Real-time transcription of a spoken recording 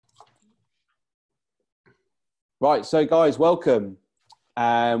Right, so guys, welcome.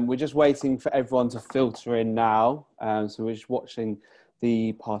 We're just waiting for everyone to filter in now. So we're just watching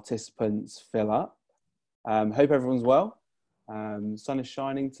the participants fill up. Hope everyone's well. Sun is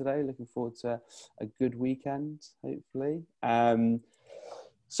shining today. Looking forward to a good weekend, hopefully.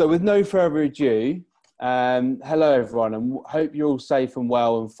 So with no further ado, hello everyone, and hope you're all safe and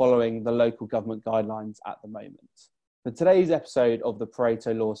well and following the local government guidelines at the moment. For today's episode of the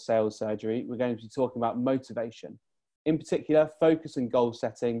Pareto Law Sales Surgery, we're going to be talking about motivation. In particular, focus and goal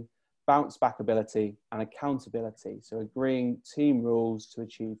setting, bounce back ability, and accountability. So agreeing team rules to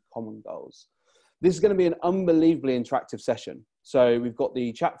achieve common goals. This is going to be an unbelievably interactive session. So we've got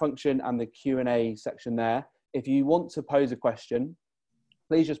the chat function and the Q&A section there. If you want to pose a question,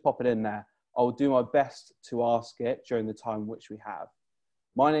 please just pop it in there. I'll do my best to ask it during the time which we have.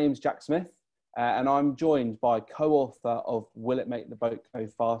 My name's Jack Smith. And I'm joined by co-author of Will It Make the Boat Go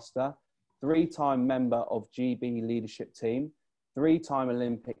Faster, three-time member of GB leadership team, three-time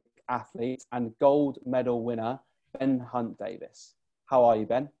Olympic athlete and gold medal winner, Ben Hunt Davis. How are you,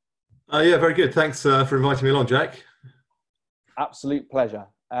 Ben? Yeah, very good. Thanks for inviting me along, Jack. Absolute pleasure.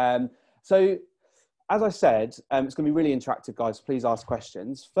 So, as I said, it's going to be really interactive, guys. Please ask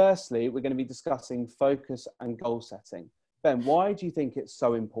questions. Firstly, we're going to be discussing focus and goal setting. Ben, why do you think it's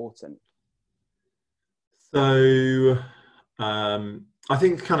so important? So I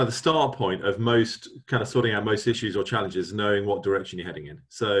think kind of the start point of most kind of sorting out most issues or challenges, knowing what direction you're heading in.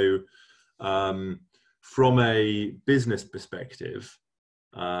 So from a business perspective,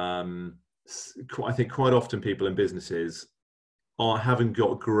 I think quite often people in businesses haven't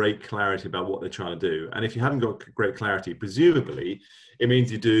got great clarity about what they're trying to do. And if you haven't got great clarity, presumably it means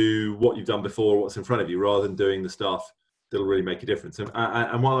you do what you've done before, what's in front of you, rather than doing the stuff that'll really make a difference. And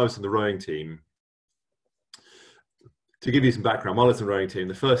while I was in the rowing team, to give you some background, while I was in the rowing team,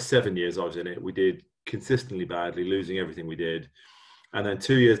 the first 7 years I was in it, we did consistently badly, losing everything we did. And then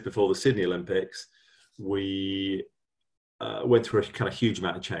 2 years before the Sydney Olympics, we went through a kind of huge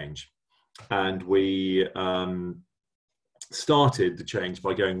amount of change. And we started the change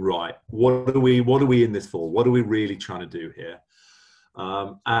by going, right, what are we in this for? What are we really trying to do here?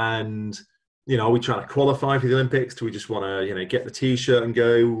 And are we trying to qualify for the Olympics? Do we just want to, get the T-shirt and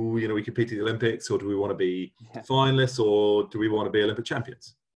go, we compete at the Olympics? Or do we want to be finalists? Or do we want to be Olympic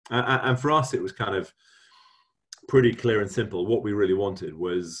champions? And for us, it was kind of pretty clear and simple. What we really wanted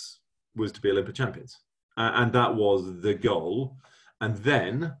was to be Olympic champions. And that was the goal. And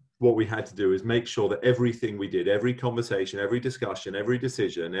then what we had to do is make sure that everything we did, every conversation, every discussion, every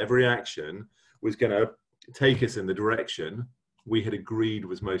decision, every action was going to take us in the direction we had agreed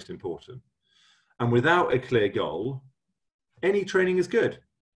was most important. And without a clear goal, any training is good.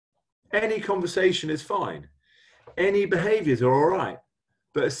 Any conversation is fine. Any behaviors are all right.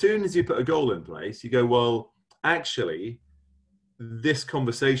 But as soon as you put a goal in place, you go, well, actually, this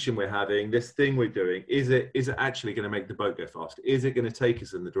conversation we're having, this thing we're doing, is it actually going to make the boat go faster? Is it going to take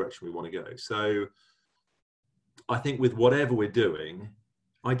us in the direction we want to go? So I think with whatever we're doing,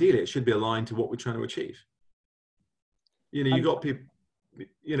 ideally, it should be aligned to what we're trying to achieve. You've got people,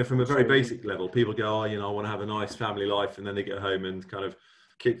 from a very basic level, people go, I want to have a nice family life, and then they get home and kind of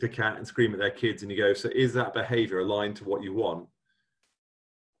kick the cat and scream at their kids, and you go, so is that behavior aligned to what you want?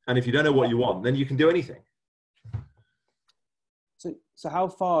 And if you don't know what you want, then you can do anything. So how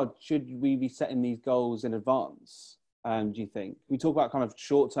far should we be setting these goals in advance, do you think? We talk about kind of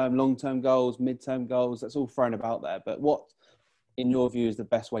short-term, long-term goals, mid-term goals, that's all thrown about there, but what, in your view, is the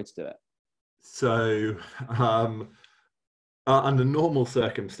best way to do it? So, under normal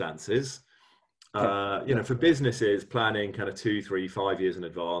circumstances, for businesses, planning kind of 2, 3, 5 years in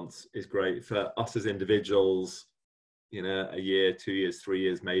advance is great. For us as individuals, a year, 2 years, 3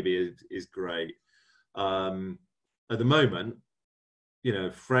 years maybe is great. At the moment,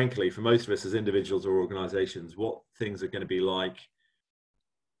 frankly, for most of us as individuals or organizations, what things are going to be like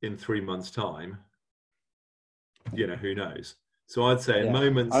in 3 months' time, who knows? So I'd say in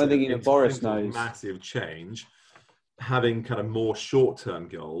moments, I don't think even Boris knows. Massive change, having kind of more short-term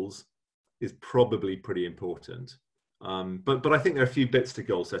goals is probably pretty important. But I think there are a few bits to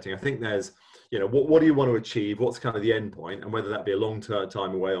goal setting. I think there's, what do you want to achieve? What's kind of the end point? And whether that be a long-term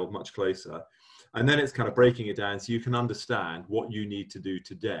time away or much closer. And then it's kind of breaking it down so you can understand what you need to do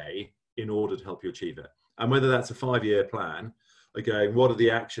today in order to help you achieve it. And whether that's a 5-year plan, like going, what are the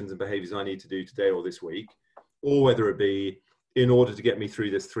actions and behaviors I need to do today or this week? Or whether it be in order to get me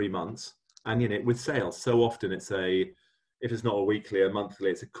through this 3 months. And with sales, so often it's if it's not a weekly, a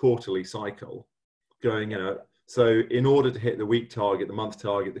monthly, it's a quarterly cycle going, so in order to hit the week target, the month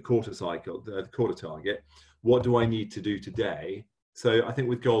target, the quarter cycle, the quarter target, what do I need to do today So I think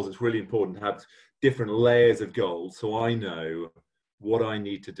with goals, it's really important to have different layers of goals, so I know what I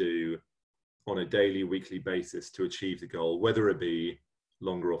need to do on a daily, weekly basis to achieve the goal, whether it be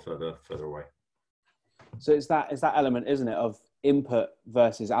longer or further away. So it's that element, isn't it, of input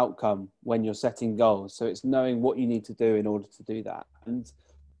versus outcome when you're setting goals. So it's knowing what you need to do in order to do that. And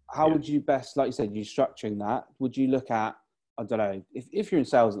how would you best, like you said, you structuring that? Would you look at, I don't know, if you're in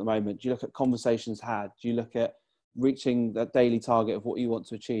sales at the moment, do you look at conversations had? Do you look at reaching that daily target of what you want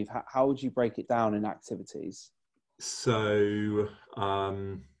to achieve? How would you break it down in activities? So,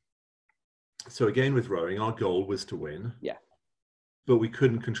 so again, with rowing, our goal was to win. Yeah. But we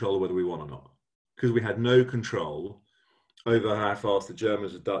couldn't control whether we won or not, because we had no control over how fast the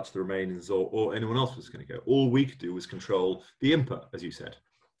Germans, the Dutch, the Romanians, or anyone else was going to go. All we could do was control the input, as you said.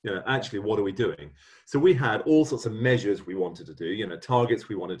 Actually, what are we doing? So we had all sorts of measures we wanted to do, targets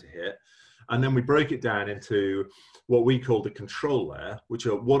we wanted to hit. And then we broke it down into what we call the control layer, which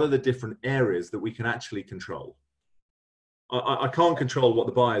are what are the different areas that we can actually control. I can't control what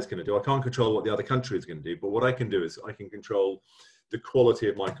the buyer is going to do. I can't control what the other country is going to do. But what I can do is I can control the quality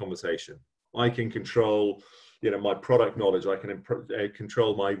of my conversation. I can control, my product knowledge. I can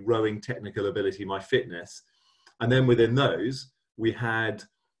control my rowing technical ability, my fitness. And then within those, we had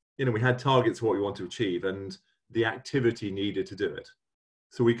targets of what we want to achieve and the activity needed to do it.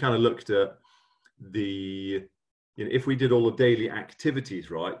 So we kind of looked at if we did all the daily activities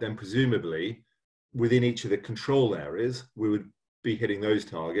right, then presumably within each of the control areas, we would be hitting those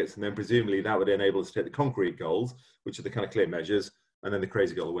targets. And then presumably that would enable us to hit the concrete goals, which are the kind of clear measures, and then the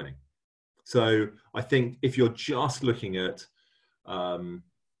crazy goal of winning. So I think if you're just looking at,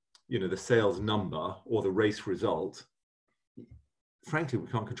 the sales number or the race result, frankly, we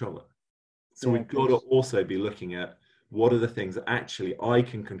can't control it. So we've got to also be looking at what are the things that actually I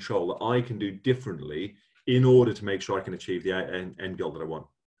can control, that I can do differently in order to make sure I can achieve the end goal that I want.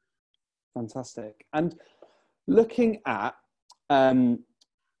 Fantastic. And looking at,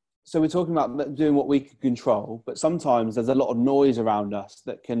 so we're talking about doing what we can control, but sometimes there's a lot of noise around us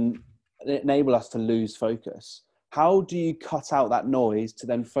that can enable us to lose focus. How do you cut out that noise to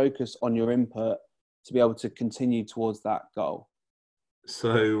then focus on your input to be able to continue towards that goal?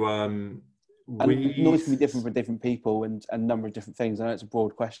 So and noise can be different for different people and a number of different things. I know it's a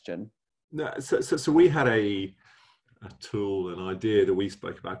broad question. No, so we had a tool, an idea that we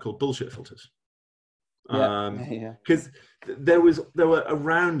spoke about called bullshit filters. Because there were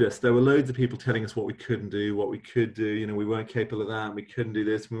around us, there were loads of people telling us what we couldn't do, what we could do. We weren't capable of that. We couldn't do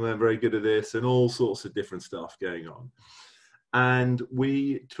this. We weren't very good at this, and all sorts of different stuff going on. And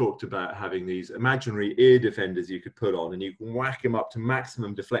we talked about having these imaginary ear defenders you could put on, and you can whack them up to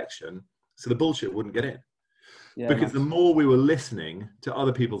maximum deflection, so the bullshit wouldn't get in. Because the more we were listening to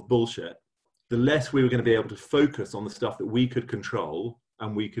other people's bullshit, the less we were going to be able to focus on the stuff that we could control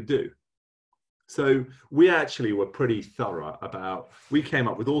and we could do. So we actually were pretty thorough we came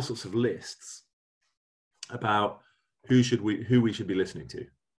up with all sorts of lists about who we should be listening to,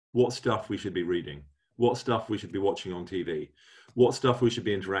 what stuff we should be reading, what stuff we should be watching on TV, what stuff we should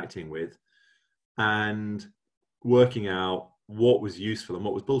be interacting with, and working out what was useful and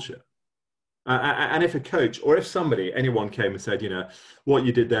what was bullshit. And if a coach or if anyone came and said, what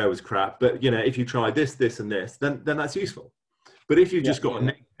you did there was crap, but if you try this, this, and this, then that's useful. But if you've just got a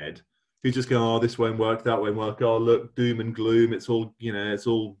neckhead who just go, oh, this won't work, that won't work, oh, look, doom and gloom, it's all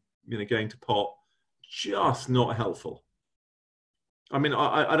going to pot, just not helpful. I mean,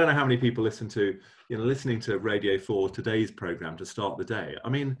 I don't know how many people listening to Radio 4 today's program to start the day. I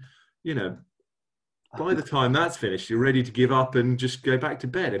mean, by the time that's finished, you're ready to give up and just go back to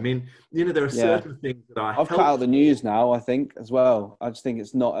bed. I mean, there are certain things that are. I've cut out the news now, I think, as well. I just think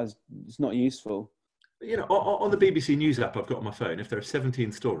it's not useful. On the BBC News app I've got on my phone, if there are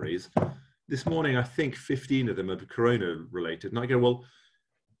 17 stories, this morning I think 15 of them are corona related. And I go, well,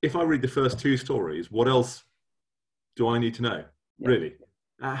 if I read the first 2 stories, what else do I need to know? Yeah. Really?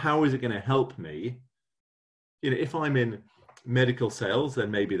 How is it going to help me? If I'm in medical sales,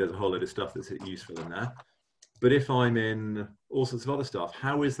 then maybe there's a whole load of stuff that's useful in there. But if I'm in all sorts of other stuff,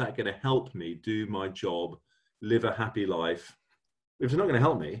 how is that going to help me do my job, live a happy life? If it's not going to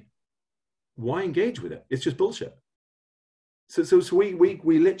help me, why engage with it? It's just bullshit. So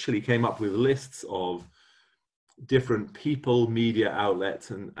we literally came up with lists of different people, media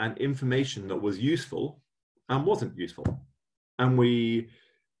outlets, and information that was useful and wasn't useful. And we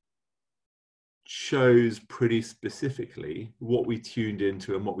chose pretty specifically what we tuned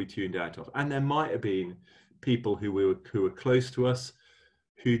into and what we tuned out of. And there might have been people who were close to us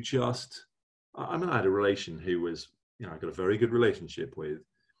who just, I had a relation who was, I got a very good relationship with,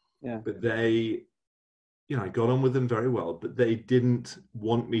 but they, I got on with them very well, but they didn't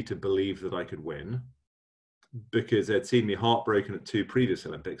want me to believe that I could win, because they'd seen me heartbroken at 2 previous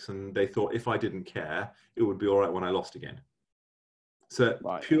Olympics, and they thought if I didn't care, it would be all right when I lost again. So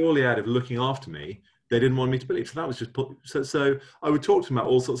purely out of looking after me, they didn't want me to believe. So that was just so I would talk to them about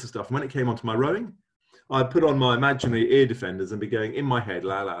all sorts of stuff. And when it came onto my rowing, I'd put on my imaginary ear defenders and be going in my head,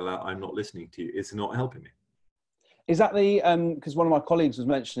 la, la, la, I'm not listening to you. It's not helping me. Is that the, because one of my colleagues was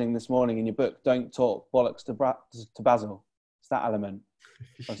mentioning this morning in your book, Don't Talk Bollocks to Basil. It's that element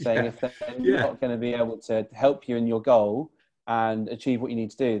of saying if they're not going to be able to help you in your goal and achieve what you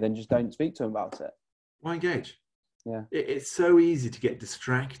need to do, then just don't speak to them about it. Why engage? Yeah. It's so easy to get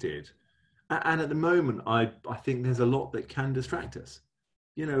distracted. And at the moment, I think there's a lot that can distract us.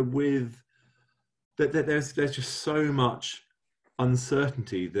 With that, there's just so much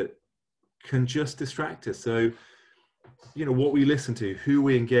uncertainty that can just distract us. So, what we listen to, who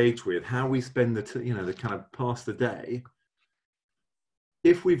we engage with, how we spend the kind of pass the day.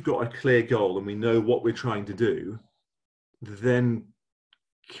 If we've got a clear goal and we know what we're trying to do, then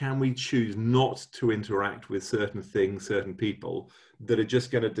can we choose not to interact with certain things, certain people that are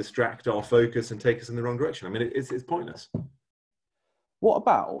just going to distract our focus and take us in the wrong direction? I mean, it's pointless. What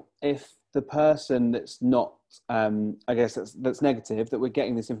about if the person that's not, I guess that's negative, that we're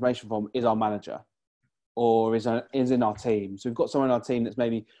getting this information from, is our manager or is in our team? So we've got someone in our team that's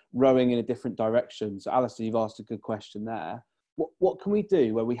maybe rowing in a different direction. So Alistair, you've asked a good question there. What can we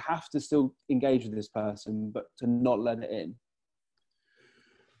do where we have to still engage with this person, but to not let it in?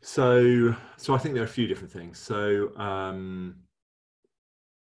 So I think there are a few different things. So one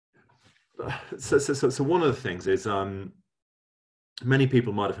of the things is many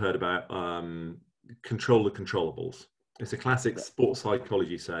people might have heard about control the controllables. It's a classic sports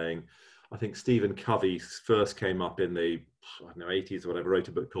psychology saying. I think Stephen Covey first came up in the 80s or whatever, wrote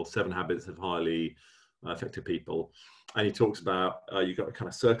a book called 7 Habits of Highly Effective People. And he talks about you've got a kind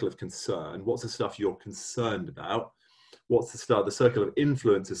of circle of concern. What's the stuff you're concerned about? What's the circle of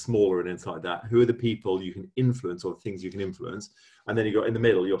influence is smaller, and inside that, who are the people you can influence or the things you can influence? And then you got in the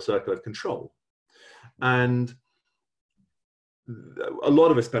middle, your circle of control. And a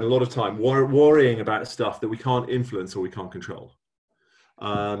lot of us spend a lot of time worrying about stuff that we can't influence or we can't control.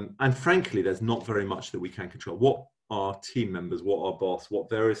 And frankly, there's not very much that we can control. What our team members, what our boss, what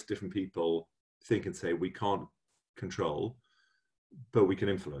various different people think and say we can't control, but we can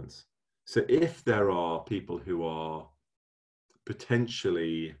influence. So if there are people who are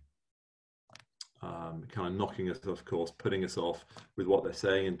potentially kind of knocking us off course, putting us off with what they're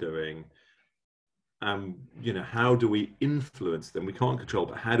saying and doing, how do we influence them? We can't control,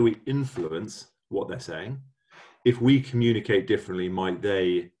 but how do we influence what they're saying? If we communicate differently, might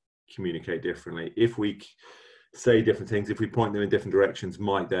they communicate differently? If we say different things, if we point them in different directions,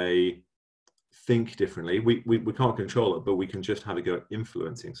 might they think differently? We can't control it, but we can just have a go at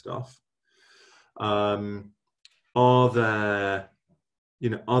influencing stuff. Are there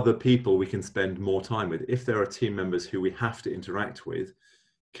other people we can spend more time with? If there are team members who we have to interact with,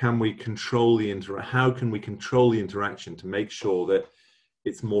 can we control how can we control the interaction to make sure that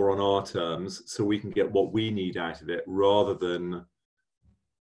it's more on our terms so we can get what we need out of it, rather than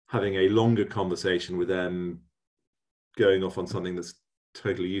having a longer conversation with them going off on something that's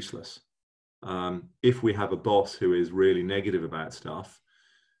totally useless? If we have a boss who is really negative about stuff,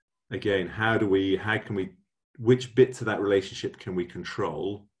 again, which bits of that relationship can we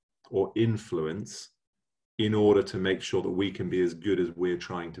control or influence in order to make sure that we can be as good as we're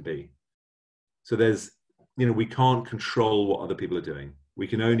trying to be? So we can't control what other people are doing. We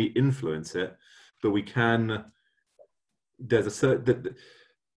can only influence it, but we can.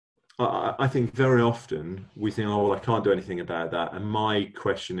 I think very often we think, oh, well, I can't do anything about that. And my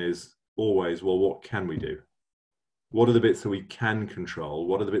question is always, well, what can we do? What are the bits that we can control?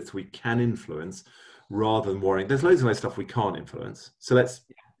 What are the bits we can influence, rather than worrying? There's loads of stuff we can't influence. So let's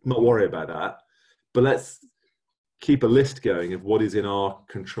not worry about that, but let's keep a list going of what is in our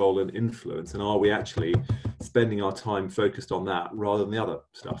control and influence. And are we actually spending our time focused on that rather than the other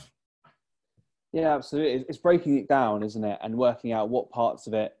stuff? Yeah, absolutely. It's breaking it down, isn't it? And working out what parts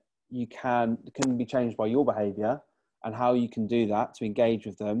of it can be changed by your behavior, and how you can do that to engage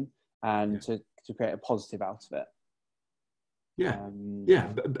with them and to create a positive out of it.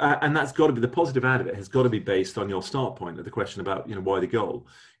 And that's got to be, the positive out of it has got to be based on your start point of the question about why the goal,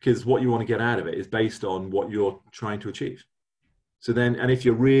 because what you want to get out of it is based on what you're trying to achieve. So then, and if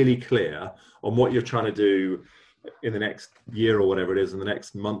you're really clear on what you're trying to do in the next year or whatever it is, in the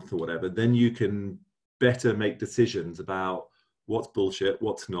next month or whatever, then you can better make decisions about what's bullshit,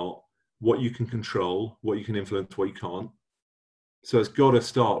 what's not, what you can control, what you can influence, what you can't. So it's got to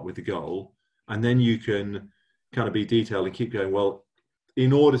start with the goal. And then you can kind of be detailed and keep going, well,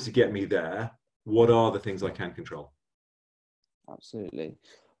 in order to get me there, what are the things I can control? Absolutely.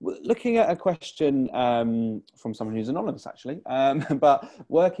 Looking at a question from someone who's anonymous, actually, but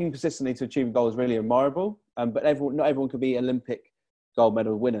working persistently to achieve a goal is really admirable. But not everyone can be Olympic gold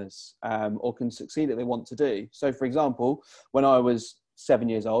medal winners or can succeed if they want to do. So, for example, when I was 7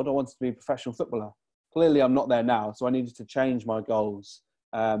 years old, I wanted to be a professional footballer. Clearly, I'm not there now, so I needed to change my goals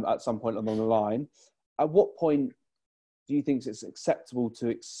at some point along the line. At what point do you think it's acceptable to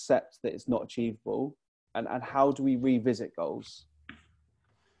accept that it's not achievable? And how do we revisit goals?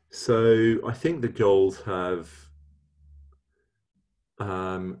 So I think the goals have.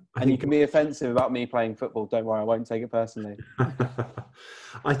 You can be offensive about me playing football. Don't worry, I won't take it personally.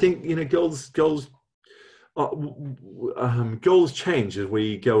 I think goals change as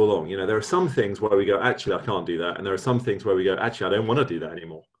we go along. There are some things where we go, actually, I can't do that, and there are some things where we go, actually, I don't want to do that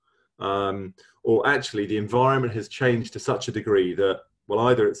anymore. Or actually, the environment has changed to such a degree that, well,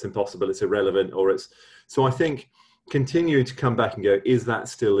 either it's impossible, it's irrelevant, or it's. So I think continuing to come back and go, is that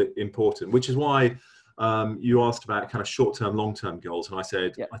still important? Which is why you asked about kind of short-term, long-term goals. And I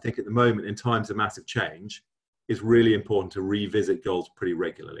said, I think at the moment, in times of massive change, it's really important to revisit goals pretty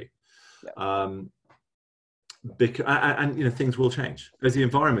regularly. Because things will change. As the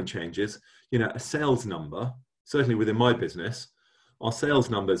environment changes, a sales number, certainly within my business, our sales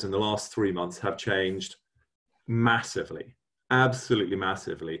numbers in the last 3 months have changed massively. Absolutely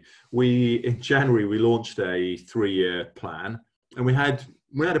massively. In January, we launched a 3-year plan, and we had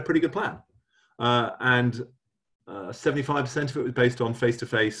a pretty good plan. And 75% of it was based on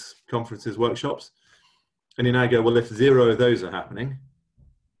face-to-face conferences, workshops. And you now go, well, if 0 of those are happening,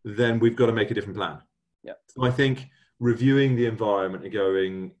 then we've got to make a different plan. So I think reviewing the environment and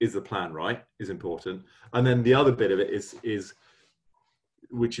going, is the plan right, is important. And then the other bit of it is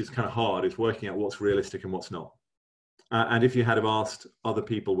which is kind of hard, is working out what's realistic and what's not. And if you had have asked other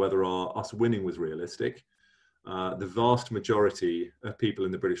people whether us winning was realistic, the vast majority of people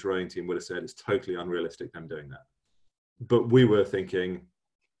in the British rowing team would have said it's totally unrealistic them doing that. But we were thinking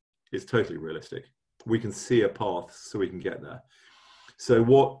it's totally realistic. We can see a path so we can get there. So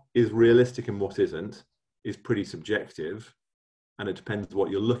what is realistic and what isn't is pretty subjective, and it depends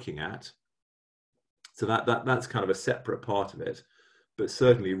what you're looking at. So that's kind of a separate part of it. But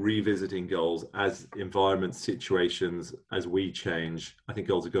certainly revisiting goals as environment situations, as we change, I think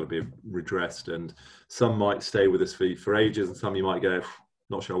goals have got to be redressed, and some might stay with us for ages, and some you might go,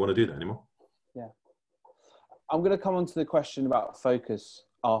 not sure I want to do that anymore. Yeah. I'm going to come on to the question about focus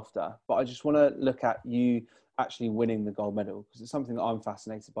after, but I just want to look at you actually winning the gold medal, because it's something that I'm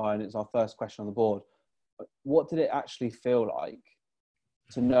fascinated by, and it's our first question on the board. What did it actually feel like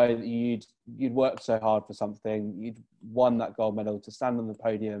to know that you'd worked so hard for something, you'd won that gold medal, to stand on the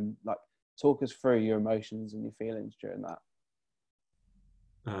podium? Like, talk us through your emotions and your feelings during that.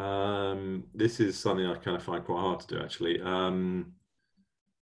 This is something I kind of find quite hard to do, actually.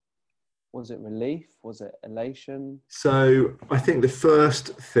 Was it relief? Was it elation? So I think the first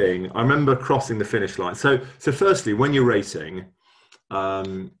thing, I remember crossing the finish line. So firstly, when you're racing,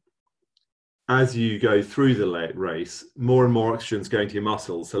 as you go through the race, more and more oxygen is going to your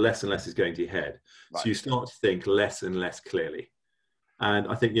muscles, so less and less is going to your head. Right. So you start to think less and less clearly. And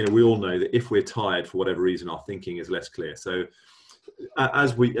I think, we all know that if we're tired for whatever reason, our thinking is less clear. So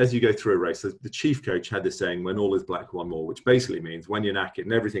as you go through a race, the chief coach had this saying, when all is black, one more, which basically means when you're knackered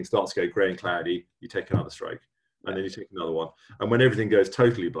and everything starts to go grey and cloudy, you take another stroke, and then you take another one. And when everything goes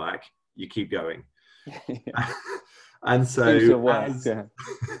totally black, you keep going. And so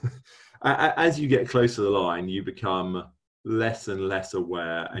as you get close to the line, you become less and less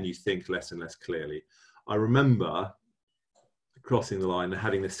aware, and you think less and less clearly. I remember crossing the line and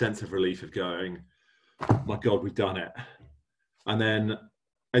having this sense of relief of going, my God, we've done it. And then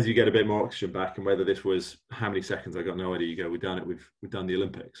as you get a bit more oxygen back, and whether this was how many seconds, I got no idea, you go, we've done it, we've done the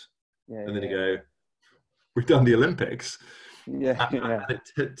Olympics. And then you go, we've done the Olympics. And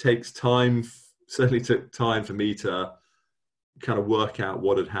it takes time, certainly took time for me to kind of work out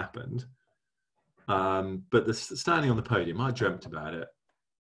what had happened. But the standing on the podium, I dreamt about it.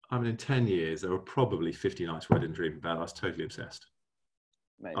 I mean, in 10 years, there were probably 50 nights where I didn't dream about it. I was totally obsessed.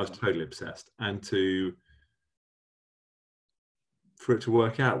 Amazing. I was totally obsessed. And for it to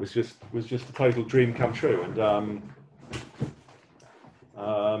work out was just a total dream come true. And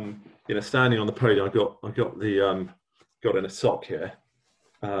standing on the podium, I got the got in a sock here.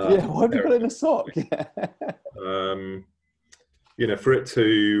 Why have you got in a sock? For it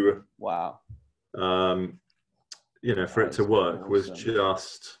to for it to work was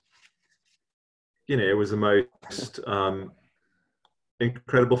just, it was the most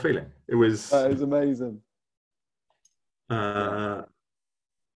incredible feeling. It was, That is amazing.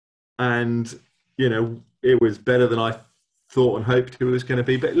 and it was better than I thought and hoped it was going to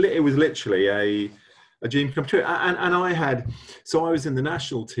be. But it was literally a dream come true. And I was in the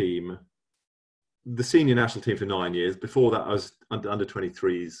national team, the senior national team for 9 years. Before that, I was under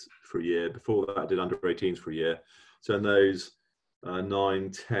 23s for a year. Before that, I did under 18s for a year. So in those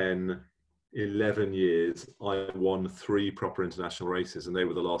 9, 10, 11 years, I won 3 proper international races, and they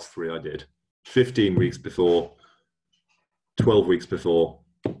were the last 3 I did. 15 weeks before, 12 weeks before,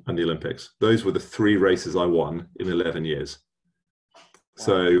 and the Olympics. Those were the 3 races I won in 11 years. Wow.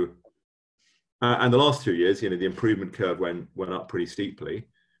 So, and the last 2 years, the improvement curve went up pretty steeply.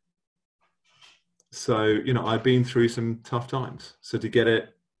 So, I've been through some tough times. So to get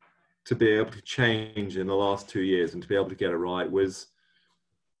it, to be able to change in the last 2 years and to be able to get it right was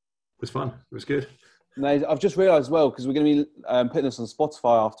fun. It was good. Amazing. I've just realised as well, because we're going to be putting this on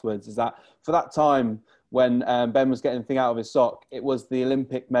Spotify afterwards, is that for that time when Ben was getting the thing out of his sock, it was the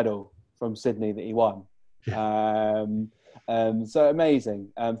Olympic medal from Sydney that he won. So amazing.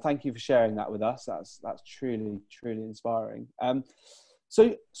 Thank you for sharing that with us. That's truly, truly inspiring.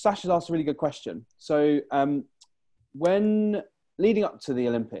 So Sash has asked a really good question. So when leading up to the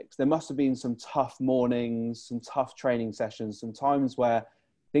Olympics, there must have been some tough mornings, some tough training sessions, some times where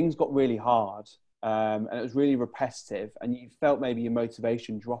things got really hard and it was really repetitive and you felt maybe your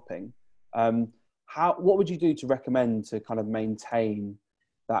motivation dropping. What would you do to recommend to kind of maintain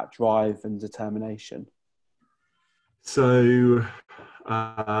that drive and determination? So,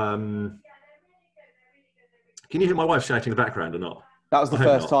 can you hear my wife shouting in the background or not? That was the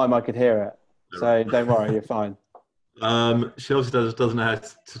first time I could hear it. So don't worry, you're fine. She obviously doesn't know how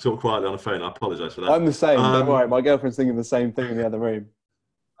to talk quietly on the phone. I apologise for that. I'm the same. Don't worry. My girlfriend's thinking the same thing in the other room.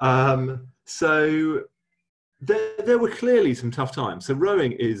 So there were clearly some tough times. So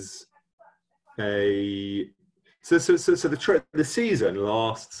rowing is the season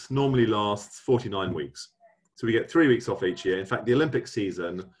normally lasts 49 weeks. So we get 3 weeks off each year. In fact, the Olympic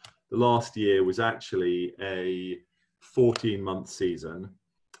season, the last year was actually a 14-month season.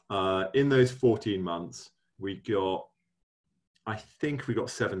 In those 14 months, I think we got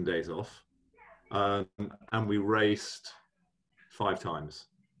 7 days off, and we raced 5 times.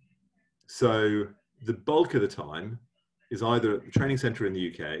 So the bulk of the time is either at the training centre in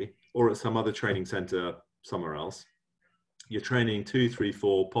the UK or at some other training centre somewhere else. You're training 2, 3,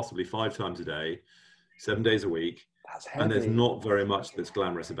 4, possibly 5 times a day, 7 days a week. That's heavy. And there's not very much that's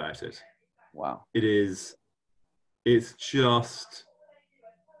glamorous about it. Wow. It's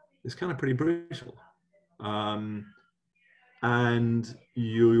kind of pretty brutal. And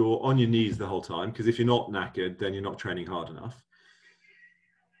you're on your knees the whole time, because if you're not knackered, then you're not training hard enough.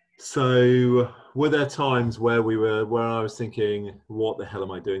 So were there times where I was thinking, what the hell am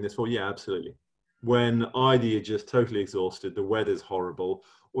I doing this for? Yeah, absolutely. When either you're just totally exhausted, the weather's horrible,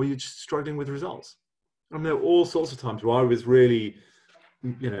 or you're just struggling with results. And there were all sorts of times where I was really,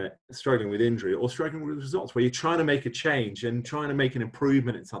 struggling with injury or struggling with results, where you're trying to make a change and trying to make an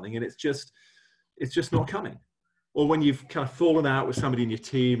improvement in something, and it's just not coming. Or when you've kind of fallen out with somebody in your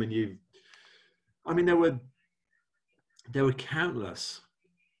team, and there were countless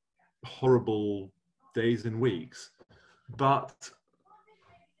horrible days and weeks, but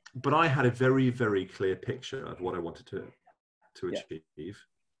I had a very, very clear picture of what I wanted to achieve,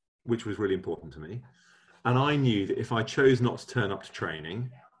 which was really important to me. And I knew that if I chose not to turn up to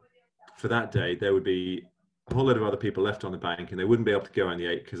training for that day, there would be a whole lot of other people left on the bank, and they wouldn't be able to go on the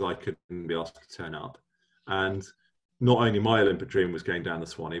 8 because I couldn't be asked to turn up. And not only my Olympic dream was going down the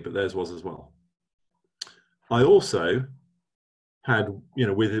Swanee, but theirs was as well. I also had,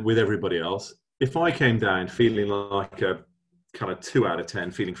 with everybody else, if I came down feeling like a kind of 2 out of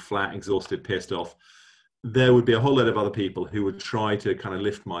 10, feeling flat, exhausted, pissed off, there would be a whole lot of other people who would try to kind of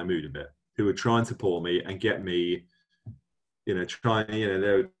lift my mood a bit, who would try and support me and get me, they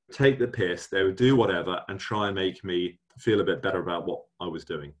would take the piss, they would do whatever and try and make me feel a bit better about what I was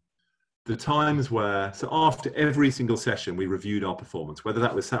doing. The times so after every single session, we reviewed our performance, whether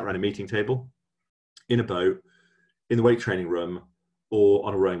that was sat around a meeting table, in a boat, in the weight training room, or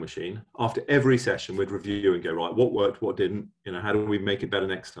on a rowing machine. After every session, we'd review and go, right, what worked, what didn't, how do we make it better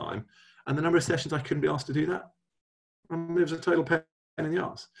next time? And the number of sessions I couldn't be asked to do that, it was a total pain in the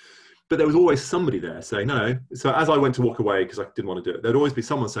arse. But there was always somebody there saying, no. So as I went to walk away, because I didn't want to do it, there'd always be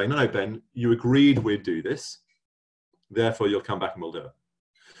someone saying, no, Ben, you agreed we'd do this. Therefore, you'll come back and we'll do it.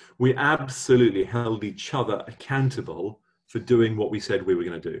 We absolutely held each other accountable for doing what we said we were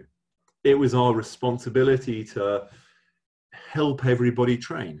going to do. It was our responsibility to help everybody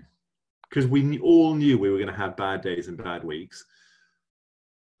train, because we all knew we were going to have bad days and bad weeks.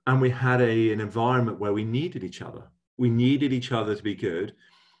 and we had an environment where we needed each other. We needed each other to be good.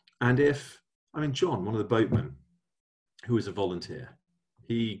 And John, one of the boatmen, who was a volunteer,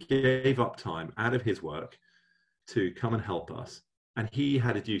 he gave up time out of his work to come and help us. And he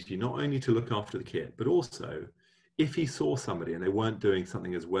had a duty not only to look after the kit, but also if he saw somebody and they weren't doing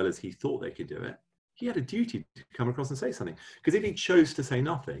something as well as he thought they could do it, he had a duty to come across and say something. Because if he chose to say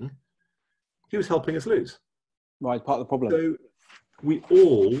nothing, he was helping us lose. Right, part of the problem. So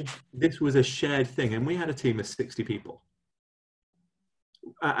this was a shared thing, and we had a team of 60 people.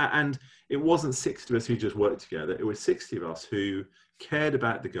 And it wasn't 60 of us who just worked together. It was 60 of us who cared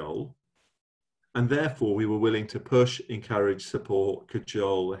about the goal. And therefore, we were willing to push, encourage, support,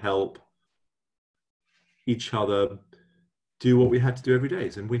 cajole, help each other do what we had to do every day.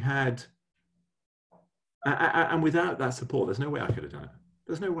 And we had, and without that support, there's no way I could have done it.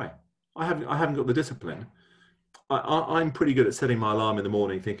 There's no way. I haven't got the discipline. I'm pretty good at setting my alarm in the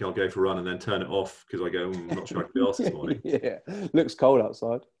morning, thinking I'll go for a run, and then turn it off because I go, I'm not sure I can be asked this morning. Yeah, looks cold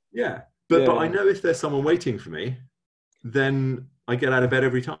outside. Yeah, but I know if there's someone waiting for me, then I get out of bed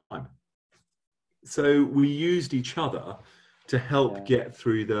every time. So we used each other to help get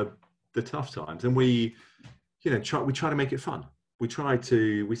through the tough times, and we try to make it fun. We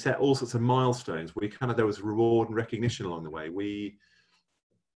set all sorts of milestones. There was reward and recognition along the way. We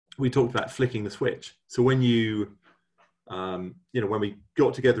talked about flicking the switch. So when when we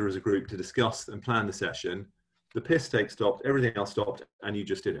got together as a group to discuss and plan the session, the piss take stopped, everything else stopped, and you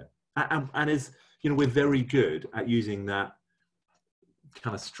just did it. And we're very good at using that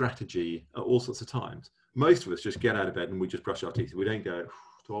kind of strategy at all sorts of times. Most of us just get out of bed and we just brush our teeth. We don't go,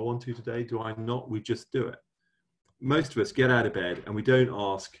 do I want to today? Do I not? We just do it. Most of us get out of bed and we don't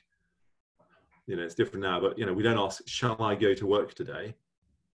ask, it's different now, but we don't ask, shall I go to work today?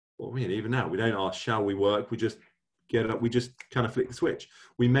 Well, even now, we don't ask, shall we work? We just get up, we just kind of flick the switch.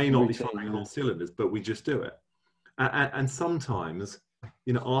 We may not be firing on all cylinders, but we just do it. And sometimes,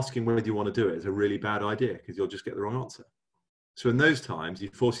 asking whether you want to do it is a really bad idea because you'll just get the wrong answer. So in those times, you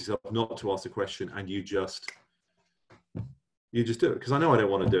force yourself not to ask the question and you just do it. Because I know I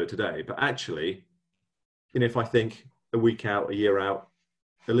don't want to do it today, but actually, if I think a week out, a year out,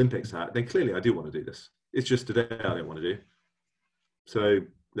 Olympics out, then clearly I do want to do this. It's just today I don't want to do. So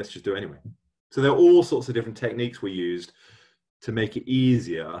let's just do it anyway. So there are all sorts of different techniques we used to make it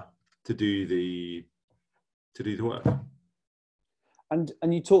easier to do the work.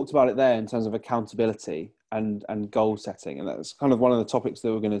 And you talked about it there in terms of accountability and goal setting, and that's kind of one of the topics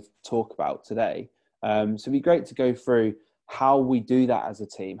that we're going to talk about today. So it'd be great to go through how we do that as a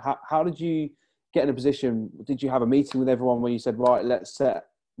team. How did you get in a position? Did you have a meeting with everyone where you said, right, let's set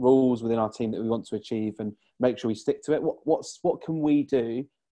rules within our team that we want to achieve and make sure we stick to it? What can we do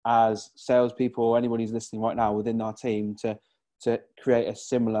as salespeople or anyone who's listening right now within our team to create a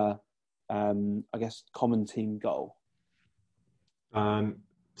similar, common team goal?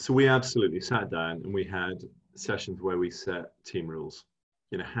 So we absolutely sat down and we had sessions where we set team rules.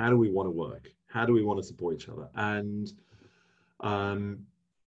 How do we want to work? How do we want to support each other? And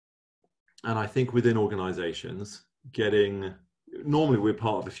I think within organizations, normally we're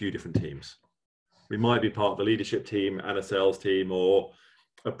part of a few different teams. We might be part of a leadership team and a sales team, or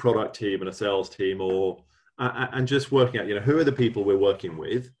a product team and a sales team, and just working out, who are the people we're working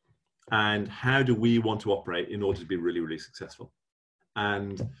with and how do we want to operate in order to be really, really successful.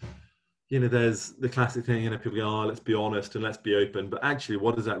 And, there's the classic thing, people go, oh, let's be honest and let's be open. But actually,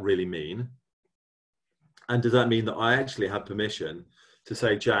 what does that really mean? And does that mean that I actually have permission to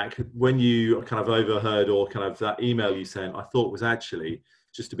say, Jack, when you kind of overheard or kind of that email you sent, I thought was actually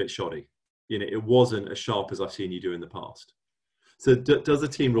just a bit shoddy. It wasn't as sharp as I've seen you do in the past. So does the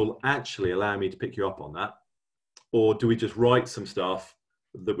team rule actually allow me to pick you up on that? Or do we just write some stuff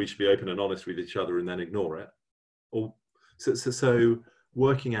that we should be open and honest with each other and then ignore it? Or so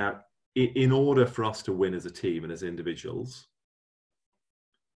working out, in order for us to win as a team and as individuals,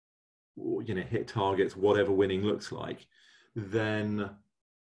 hit targets, whatever winning looks like, then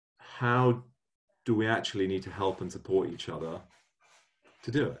how do we actually need to help and support each other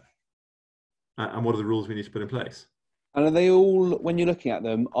to do it? And what are the rules we need to put in place? And are they all, when you're looking at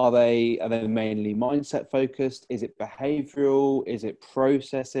them, are they mainly mindset focused? Is it behavioral? Is it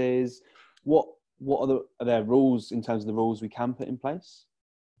processes? What are there rules in terms of the rules we can put in place?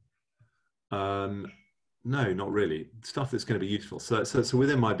 No, not really. Stuff that's going to be useful. So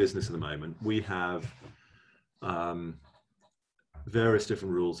within my business at the moment, we have various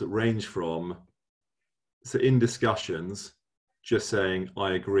different rules that range from, so in discussions, just saying,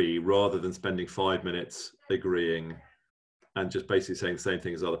 I agree, rather than spending 5 minutes agreeing and just basically saying the same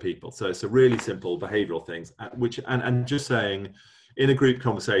thing as other people. So it's a really simple behavioral things, which, and just saying, in a group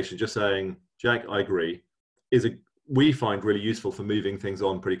conversation, just saying, Jack, I agree, we find really useful for moving things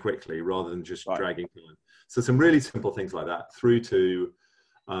on pretty quickly rather than just dragging time. So some really simple things like that, through to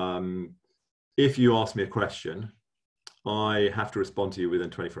if you ask me a question, I have to respond to you within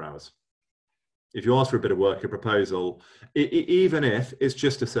 24 hours. If you ask for a bit of work, a proposal, even if it's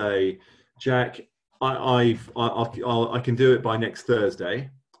just to say, Jack, I can do it by next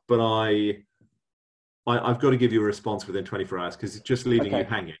Thursday, but I've got to give you a response within 24 hours because it's just leaving you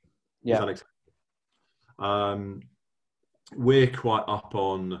hanging. Yeah. We're quite up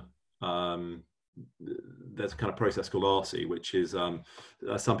on, there's a kind of process called RC, which is,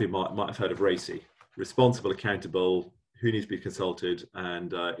 some people might have heard of RACI, responsible, accountable, who needs to be consulted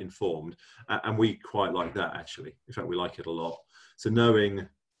and informed. And we quite like that, actually. In fact, we like it a lot. So knowing,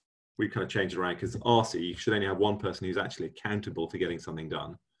 we kind of changed it around because RC, you should only have one person who's actually accountable for getting something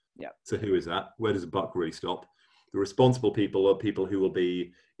done. Yeah. So who is that? Where does the buck really stop? The responsible people are people who will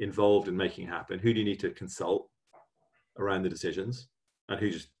be involved in making it happen. Who do you need to consult around the decisions? And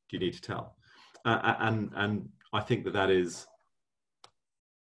who just do you need to tell? And I think that is,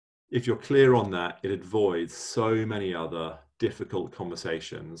 if you're clear on that, it avoids so many other difficult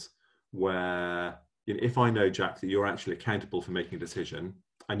conversations where, if I know, Jack, that you're actually accountable for making a decision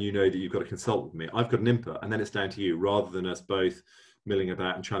and you know that you've got to consult with me, I've got an input, and then it's down to you, rather than us both milling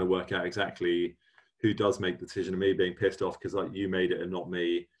about and trying to work out exactly who does make the decision and me being pissed off because you made it and not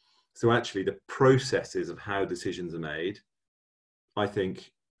me. So actually the processes of how decisions are made, I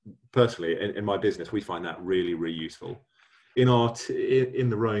think personally in my business, we find that really, really useful. In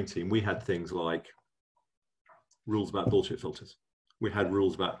the rowing team, we had things like rules about bullshit filters. We had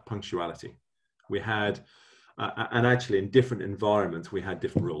rules about punctuality. We had, and actually in different environments, we had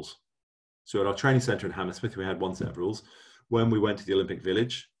different rules. So at our training center in Hammersmith, we had one set of rules. When we went to the Olympic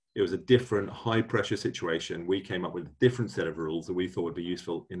Village, it was a different high pressure situation. We came up with a different set of rules that we thought would be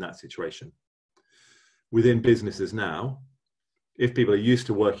useful in that situation. Within businesses now, if people are used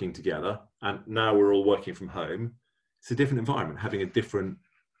to working together and now we're all working from home, it's a different environment. Having a different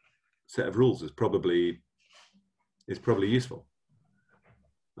set of rules is probably useful.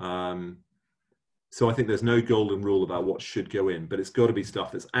 So I think there's no golden rule about what should go in, but it's got to be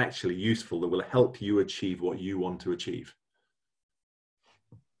stuff that's actually useful that will help you achieve what you want to achieve.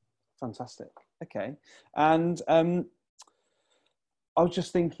 Fantastic. Okay. And I was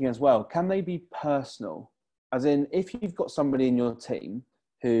just thinking as well, can they be personal? As in, if you've got somebody in your team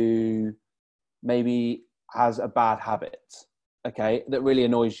who maybe has a bad habit, okay, that really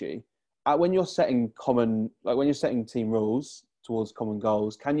annoys you, when you're setting team rules towards common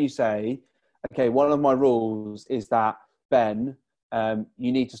goals, can you say, okay, one of my rules is that, Ben,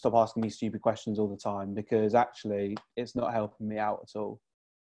 you need to stop asking me stupid questions all the time because actually it's not helping me out at all?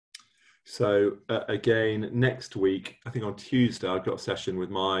 So again, next week, I think on Tuesday, I've got a session with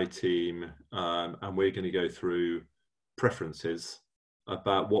my team and we're going to go through preferences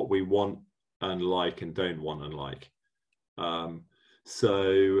about what we want and like and don't want and like.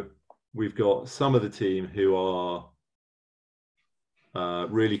 So we've got some of the team who are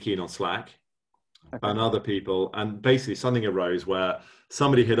really keen on Slack, okay, and other people, and basically something arose where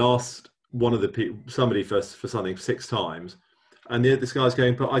somebody had asked one of the people, somebody for something 6 times, and this guy's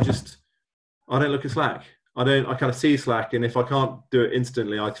going, but I don't look at Slack. I kind of see Slack, and if I can't do it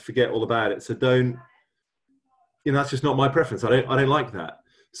instantly, I forget all about it. So that's just not my preference. I don't like that.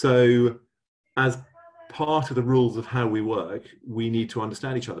 So as part of the rules of how we work, we need to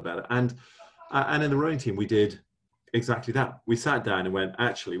understand each other better. And in the rowing team, we did exactly that. We sat down and went,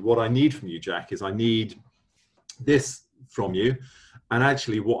 actually, what I need from you, Jack, is I need this from you. And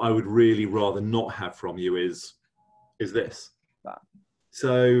actually what I would really rather not have from you is this.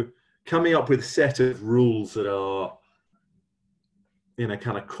 So coming up with a set of rules that are,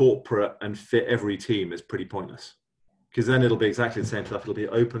 kind of corporate and fit every team is pretty pointless, because then it'll be exactly the same stuff. It'll be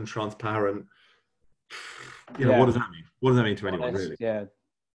open, transparent. What does that mean? What does that mean to anyone, really? Yeah.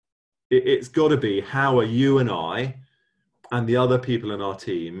 It's got to be, how are you and I and the other people in our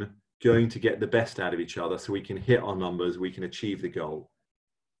team going to get the best out of each other so we can hit our numbers, we can achieve the goal.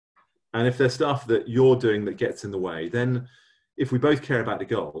 And if there's stuff that you're doing that gets in the way, then if we both care about the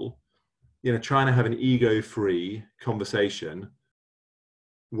goal, trying to have an ego-free conversation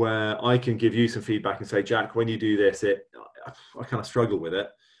where I can give you some feedback and say, Jack, when you do this, I kind of struggle with it.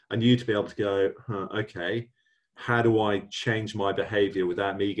 And you to be able to go, okay, how do I change my behavior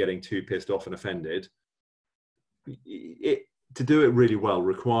without me getting too pissed off and offended? To do it really well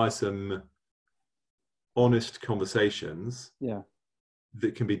requires some honest conversations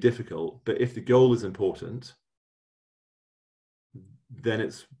that can be difficult. But if the goal is important, then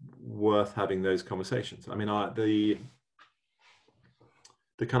it's worth having those conversations. I mean,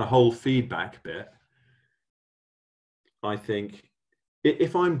 the kind of whole feedback bit, I think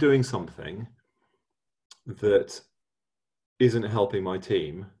if I'm doing something that isn't helping my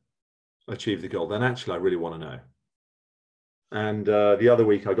team achieve the goal, then actually I really want to know. And the other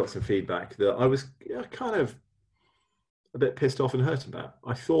week I got some feedback that I was kind of a bit pissed off and hurt about.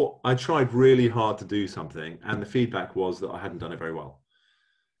 I thought I tried really hard to do something, and the feedback was that I hadn't done it very well.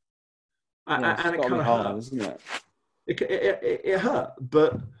 Yeah, And it kind of hard, hurt, isn't it? It hurt,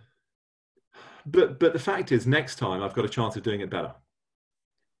 but the fact is, next time I've got a chance of doing it better.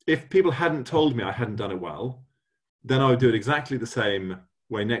 If people hadn't told me I hadn't done it well, then I would do it exactly the same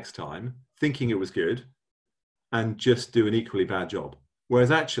way next time, thinking it was good, and just do an equally bad job.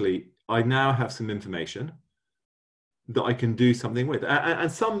 Whereas actually, I now have some information that I can do something with.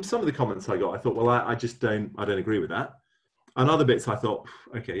 And some of the comments I got, I thought, well, I don't agree with that. And other bits I thought,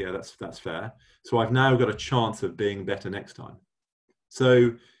 okay, yeah, that's fair. So I've now got a chance of being better next time.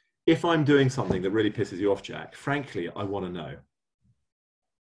 So if I'm doing something that really pisses you off, Jack, frankly, I want to know.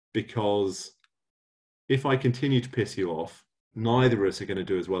 Because if I continue to piss you off, neither of us are going to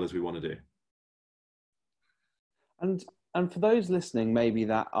do as well as we want to do. And for those listening, maybe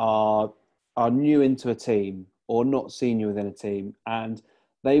that are new into a team or not senior within a team, and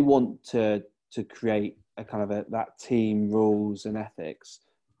they want to create a kind of that team rules and ethics,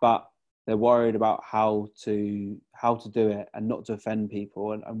 but they're worried about how to do it and not to offend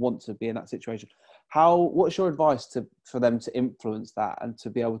people and want to be in that situation. What's your advice for them to influence that and to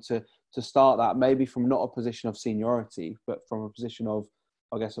be able to start that, maybe from not a position of seniority, but from a position of,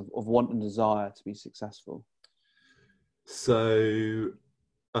 I guess, of want and desire to be successful? So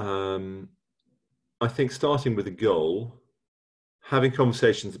I think starting with a goal, having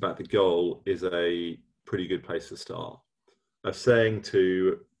conversations about the goal is a pretty good place to start. Of saying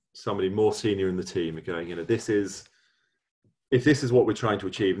to somebody more senior in the team, going, if this is what we're trying to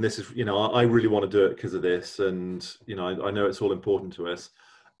achieve, and this is, I really want to do it because of this, and, I know it's all important to us.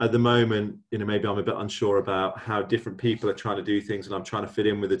 At the moment, maybe I'm a bit unsure about how different people are trying to do things, and I'm trying to fit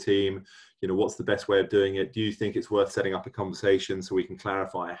in with the team. What's the best way of doing it? Do you think it's worth setting up a conversation so we can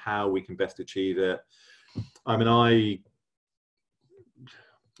clarify how we can best achieve it? I mean, I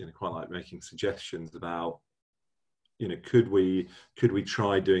quite like making suggestions about, could we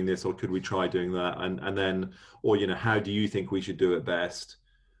try doing this, or could we try doing that, and then, or how do you think we should do it best?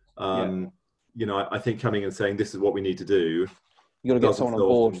 I think coming and saying this is what we need to do, you got to get someone on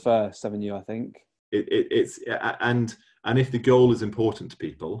board first, haven't you? I think it's and if the goal is important to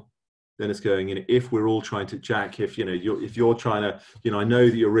people, then it's going, if we're all trying to, Jack, if you're trying to, I know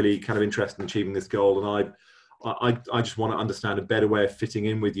that you're really kind of interested in achieving this goal, and I just want to understand a better way of fitting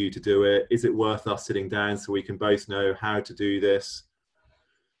in with you to do it. Is it worth us sitting down so we can both know how to do this?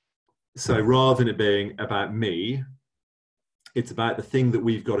 So rather than it being about me, it's about the thing that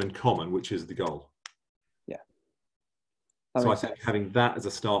we've got in common, which is the goal. Yeah. So I think having that as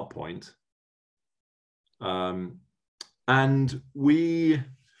a start point. And we,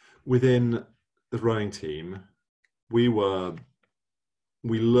 within the rowing team, we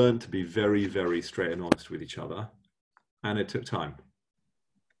learned to be very, very straight and honest with each other, and it took time.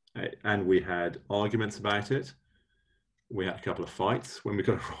 And we had arguments about it. We had a couple of fights when we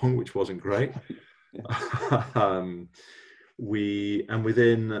got it wrong, which wasn't great.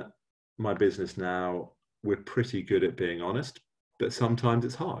 Within my business now, we're pretty good at being honest, but sometimes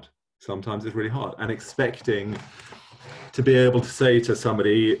it's hard. Sometimes it's really hard. And expecting to be able to say to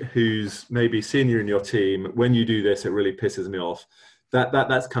somebody who's maybe senior in your team, when you do this, it really pisses me off.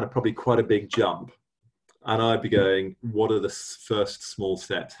 That's kind of probably quite a big jump. And I'd be going, what are the first small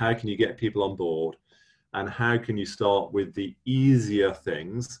steps? How can you get people on board? And how can you start with the easier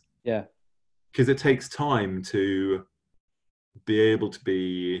things? Yeah. Because it takes time to be able to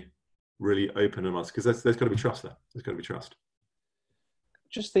be really open and honest, because there's got to be trust there. There's got to be trust.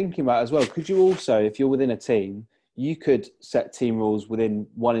 Just thinking about it as well, could you also, if you're within a team, you could set team rules within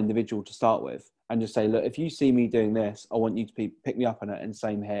one individual to start with and just say, look, if you see me doing this, I want you to pick me up on it, and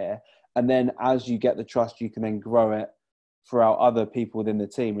same here. And then as you get the trust, you can then grow it throughout other people within the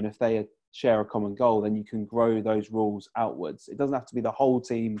team. And if they share a common goal, then you can grow those rules outwards. It doesn't have to be the whole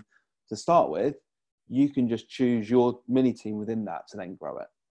team to start with. You can just choose your mini team within that to then grow it.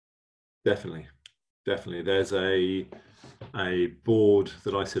 Definitely. There's a board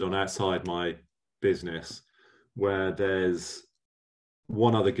that I sit on outside my business where there's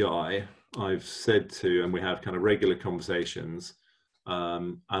one other guy I've said to, and we have kind of regular conversations,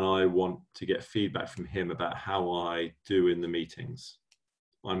 and I want to get feedback from him about how I do in the meetings.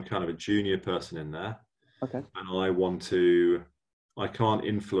 I'm kind of a junior person in there. Okay. And I can't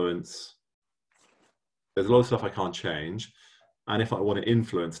influence, there's a lot of stuff I can't change, And if I want to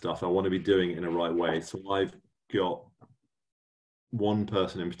influence stuff, I want to be doing it in the right way. So I've got one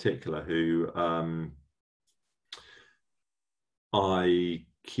person in particular who I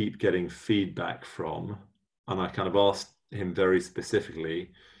keep getting feedback from, and I kind of asked him very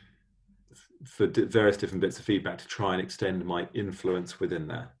specifically for various different bits of feedback to try and extend my influence within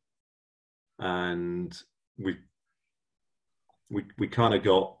there. And we kind of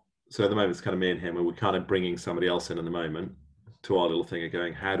got, so at the moment it's kind of me and him, and we're kind of bringing somebody else in at the moment to our little thing of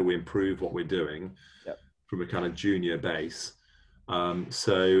going, how do we improve what we're doing from a kind of junior base?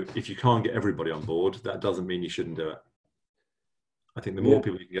 So if you can't get everybody on board, that doesn't mean you shouldn't do it. I think the more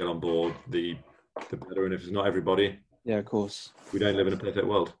people you can get on board, the better. And if it's not everybody, of course, we don't live in a perfect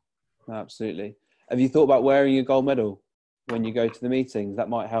world. Absolutely. Have you thought about wearing your gold medal when you go to the meetings? That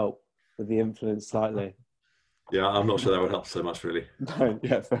might help with the influence slightly. Yeah, I'm not sure that would help so much, really. No,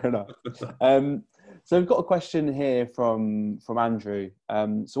 yeah, fair enough. So we've got a question here from Andrew.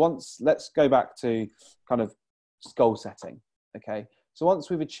 So let's go back to kind of goal setting. Okay. So once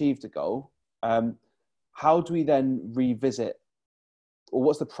we've achieved a goal, how do we then revisit, or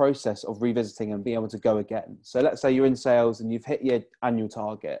what's the process of revisiting and being able to go again? So let's say you're in sales and you've hit your annual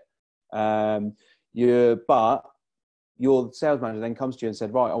target. But your sales manager then comes to you and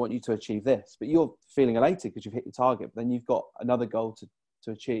said, right, I want you to achieve this, but you're feeling elated because you've hit your target, but then you've got another goal to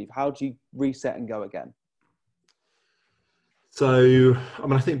achieve. How do you reset and go again? So, I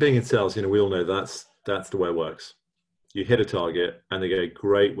mean, I think being in sales, we all know that's the way it works. You hit a target and they go,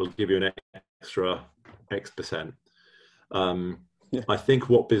 great, we'll give you an extra X%. I think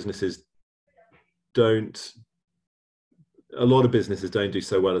what businesses a lot of businesses don't do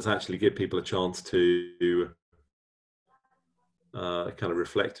so well is actually give people a chance to kind of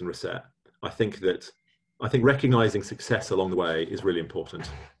reflect and reset. I think recognizing success along the way is really important,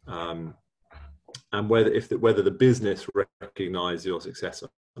 and whether the business recognize your success or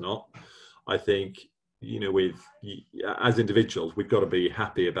not, I think as individuals we've got to be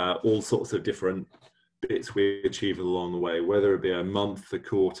happy about all sorts of different bits we achieve along the way, whether it be a month, a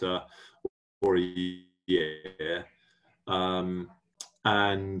quarter, or a year. And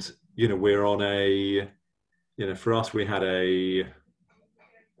we're on for us, we had a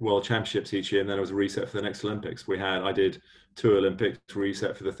World Championships each year, and then there was a reset for the next Olympics. I did 2 Olympics,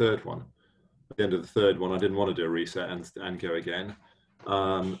 reset for the third one. At the end of the third one, I didn't want to do a reset and go again.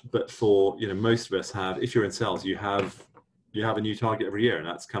 But for most of us if you're in sales, you have a new target every year, and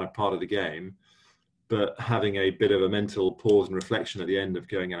that's kind of part of the game. But having a bit of a mental pause and reflection at the end of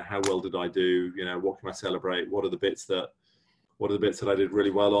going, how well did I do? What can I celebrate? What are the bits that I did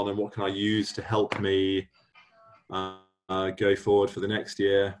really well on, and what can I use to help me go forward for the next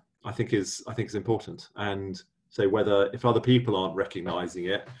year? I think is important. And so if other people aren't recognizing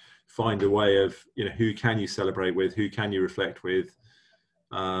it, find a way of who can you celebrate with, who can you reflect with.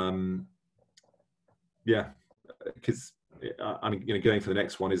 Because going for the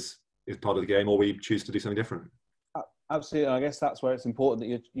next one is part of the game, or we choose to do something different. Absolutely. I guess that's where it's important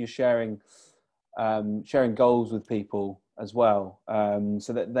that you're sharing goals with people as well,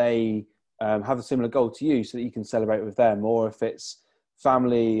 so that they have a similar goal to you, so that you can celebrate with them. Or if it's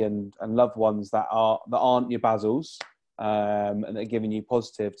family and loved ones that aren't your Basils, and they're giving you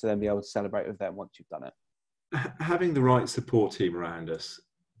positive, to then be able to celebrate with them once you've done it. Having the right support team around us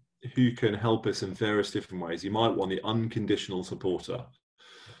who can help us in various different ways. You might want the unconditional supporter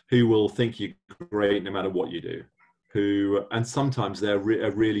who will think you're great no matter what you do, and sometimes they're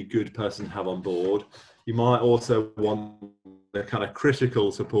a really good person to have on board. You might also want the kind of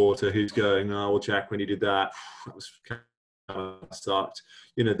critical supporter who's going, oh, well, Jack, when you did that was kind of sucked.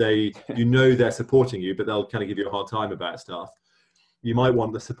 They're supporting you, but they'll kind of give you a hard time about stuff. You might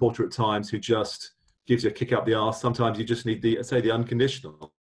want the supporter at times who just gives you a kick up the arse. Sometimes you just need the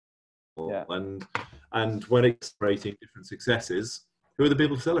unconditional. Yeah. And when it's celebrating different successes, who are the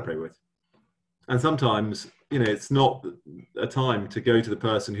people to celebrate with? And sometimes, it's not a time to go to the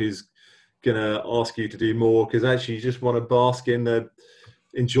person who's going to ask you to do more, because actually you just want to bask in the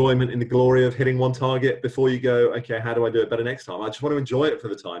enjoyment, in the glory of hitting one target before you go, okay, how do I do it better next time? I just want to enjoy it for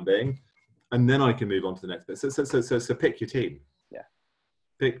the time being, and then I can move on to the next bit. So pick your team. Yeah.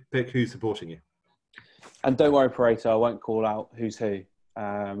 Pick who's supporting you. And don't worry, Pareto, I won't call out who's who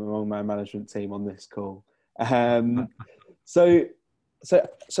among my management team on this call. So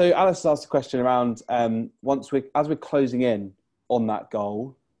Alice asked a question around as we're closing in on that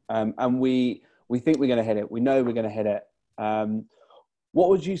goal, and we think we're going to hit it. We know we're going to hit it. What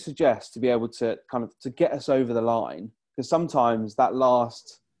would you suggest to be able to to get us over the line? Because sometimes that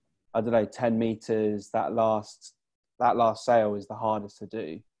last, 10 meters, that last sale is the hardest to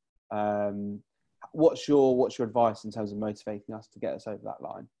do. what's your advice in terms of motivating us to get us over that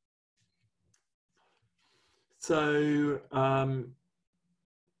line? So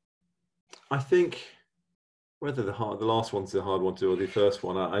I think whether the last one's the hard one to do or the first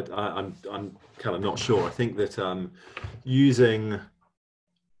one, I'm kind of not sure. I think that using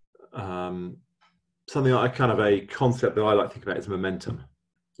something like kind of a concept that I like to think about is momentum.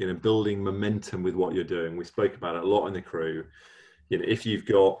 You know, building momentum with what you're doing. We spoke about it a lot in the crew. You know, if you've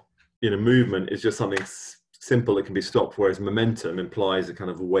got, you know, movement is just something simple that can be stopped, whereas momentum implies a kind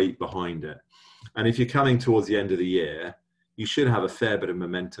of weight behind it. And if you're coming towards the end of the year, you should have a fair bit of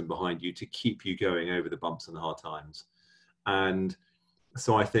momentum behind you to keep you going over the bumps and the hard times. And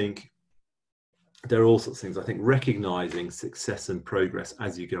so I think there are all sorts of things. I think recognizing success and progress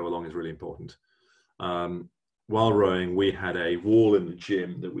as you go along is really important. While rowing, we had a wall in the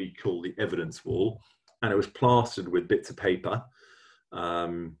gym that we call the evidence wall, and it was plastered with bits of paper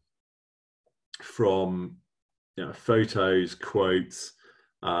from, you know, photos, quotes,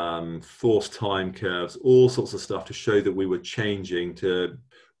 forced time curves, all sorts of stuff to show that we were changing, to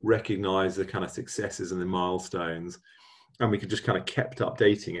recognize the kind of successes and the milestones. And we could just kind of kept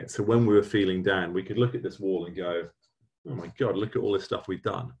updating it. So when we were feeling down, we could look at this wall and go, oh my God, look at all this stuff we've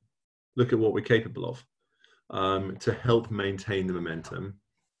done. Look at what we're capable of, to help maintain the momentum.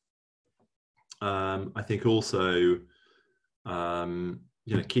 I think also, you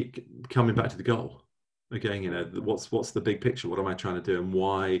know, keep coming back to the goal. Again, you know, what's the big picture? What am I trying to do, and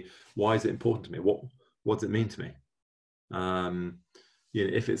why is it important to me? What does it mean to me? You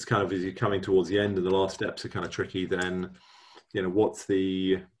know, if it's kind of as you're coming towards the end and the last steps are kind of tricky, then, you know, what's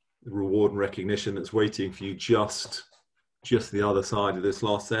the reward and recognition that's waiting for you just the other side of this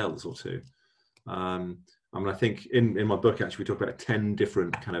last sale or two? I mean, I think in my book, actually, we talk about 10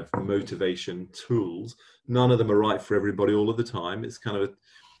 different kind of motivation tools. None of them are right for everybody all of the time. It's kind of a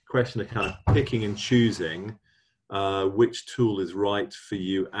question of kind of picking and choosing which tool is right for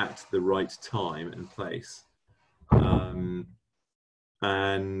you at the right time and place.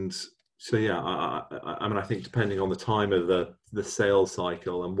 And so, yeah, I mean, I think depending on the time of the sales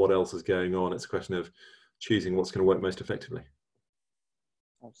cycle and what else is going on, it's a question of choosing what's going to work most effectively.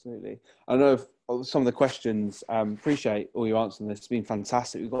 Absolutely. I know some of the questions, appreciate all your answers on this. It's been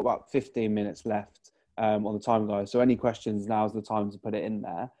fantastic. We've got about 15 minutes left on the time, guys. So any questions, now's the time to put it in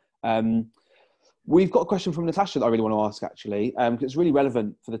there. We've got a question from Natasha that I really want to ask, actually, because it's really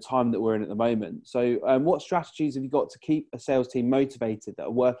relevant for the time that we're in at the moment. So what strategies have you got to keep a sales team motivated that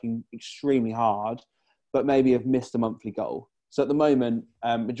are working extremely hard, but maybe have missed a monthly goal? So at the moment,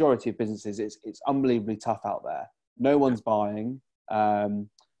 majority of businesses, it's unbelievably tough out there. No one's buying. I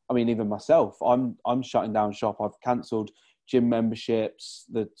mean, even myself, I'm shutting down shop. I've cancelled gym memberships,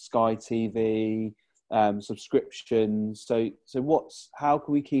 the Sky TV, subscriptions. So how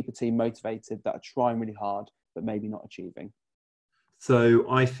can we keep a team motivated that are trying really hard but maybe not achieving? So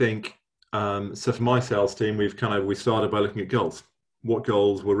I think so for my sales team, we started by looking at goals. What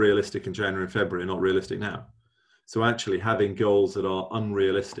goals were realistic in January and February, not realistic now? So actually having goals that are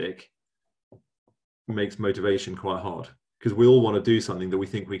unrealistic makes motivation quite hard, because we all want to do something that we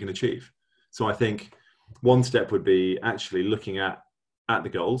think we can achieve. So I think one step would be actually looking at the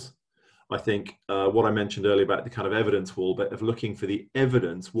goals. I think what I mentioned earlier about the kind of evidence wall, but of looking for the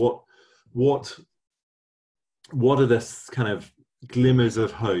evidence, what are the kind of glimmers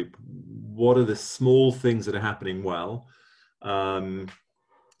of hope? What are the small things that are happening well? For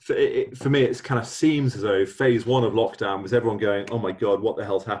me, it kind of seems as though phase one of lockdown was everyone going, oh my God, what the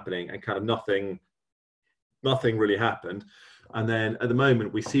hell's happening? And kind of nothing really happened. And then at the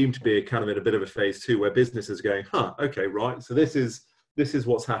moment, we seem to be kind of in a bit of a phase two where businesses are going, okay, right. So this is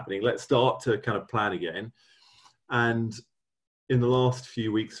what's happening. Let's start to kind of plan again. And in the last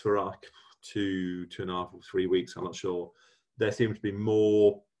few weeks for us, 2.5 or 3 weeks, I'm not sure, there seem to be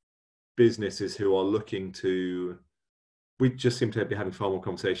more businesses who are looking to, we just seem to be having far more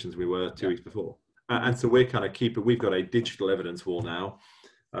conversations than we were 2 weeks before. And so we're kind of we've got a digital evidence wall now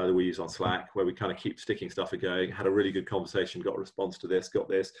that we use on Slack, where we kind of keep sticking stuff going. Had a really good conversation, got a response to this, got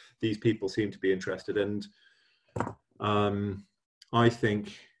this. These people seem to be interested. And I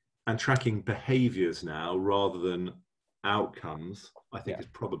think, and tracking behaviors now rather than outcomes, I think is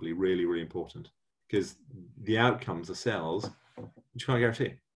probably really, really important, because the outcomes, the sales, you can't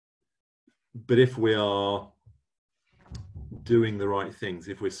guarantee. But if we are doing the right things,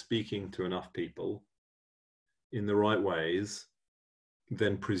 if we're speaking to enough people in the right ways,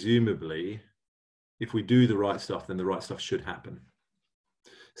 then presumably, if we do the right stuff, then the right stuff should happen.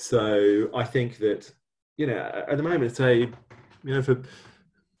 So I think that, at the moment, I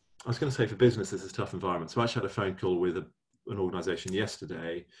was going to say for business, it's a tough environment. So I actually had a phone call with an organization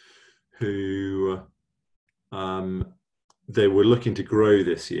yesterday who they were looking to grow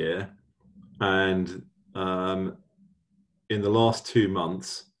this year, and in the last 2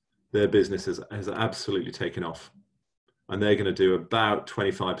 months, their business has absolutely taken off, and they're going to do about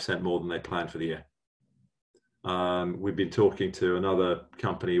 25% more than they planned for the year. We've been talking to another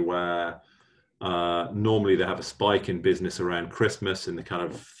company where normally they have a spike in business around Christmas, in the kind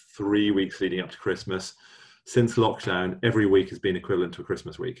of 3 weeks leading up to Christmas. Since lockdown, every week has been equivalent to a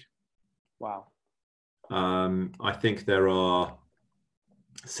Christmas week. Wow. I think there are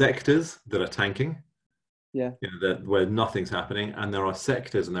sectors that are tanking, where nothing's happening, and there are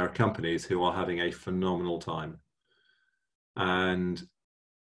sectors and there are companies who are having a phenomenal time. And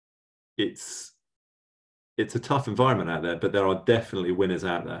it's a tough environment out there, but there are definitely winners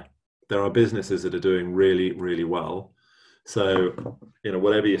out there. There are businesses that are doing really, really well. So,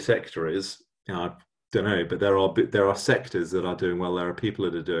 whatever your sector is, I don't know, but there are sectors that are doing well. There are people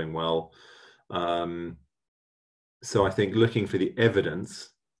that are doing well. So I think looking for the evidence,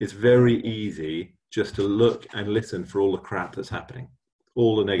 it's very easy just to look and listen for all the crap that's happening,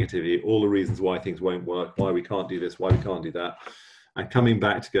 all the negativity, all the reasons why things won't work, why we can't do this, why we can't do that, and coming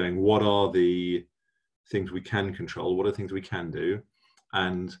back to going, what are the things we can control, what are the things we can do,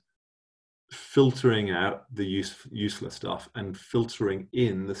 and filtering out the useless stuff and filtering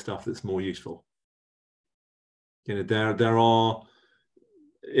in the stuff that's more useful. There are,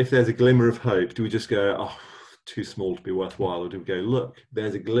 if there's a glimmer of hope, do we just go, oh, too small to be worthwhile, or do we go, look,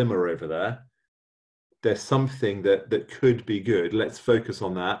 there's a glimmer over there, there's something that could be good, let's focus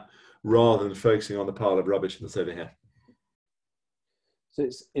on that rather than focusing on the pile of rubbish that's over here? So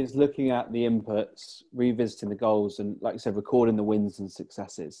it's looking at the inputs, revisiting the goals, and like I said, recording the wins and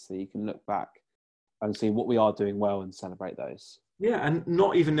successes, so you can look back and see what we are doing well and celebrate those. Yeah, and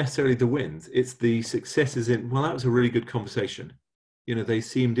not even necessarily the wins. It's the successes in, well, that was a really good conversation. They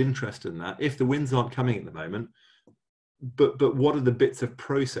seemed interested in that. If the wins aren't coming at the moment, but what are the bits of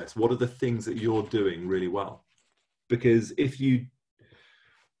process? What are the things that you're doing really well? Because if you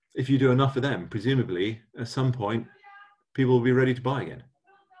do enough of them, presumably at some point, people will be ready to buy again.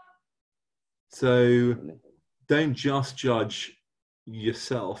 So don't just judge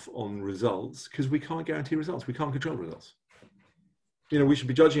yourself on results, because we can't guarantee results. We can't control results. We should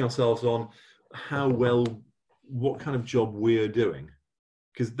be judging ourselves on what kind of job we're doing,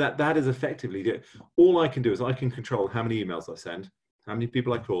 because that is effectively all I can do. Is I can control how many emails I send, how many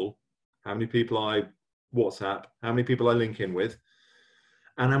people I call, how many people I WhatsApp, how many people I link in with,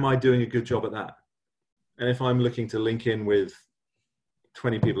 and am I doing a good job at that? And if I'm looking to link in with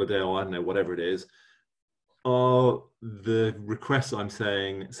 20 people a day, or I don't know, whatever it is, are the requests I'm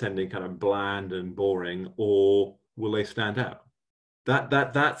sending kind of bland and boring, or will they stand out?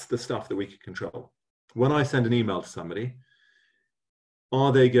 That's the stuff that we can control. When I send an email to somebody,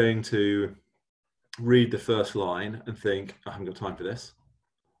 are they going to read the first line and think, I haven't got time for this?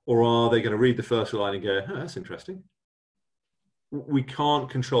 Or are they going to read the first line and go, oh, that's interesting? We can't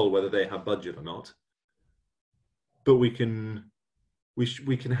control whether they have budget or not, but we can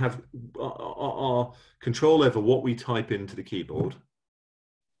have our control over what we type into the keyboard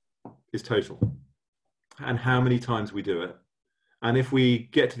is total, and how many times we do it. And if we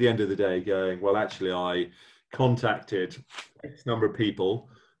get to the end of the day going, well, actually, I contacted X number of people,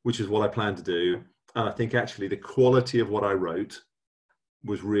 which is what I planned to do, and I think actually the quality of what I wrote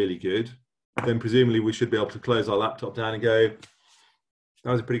was really good, then presumably we should be able to close our laptop down and go,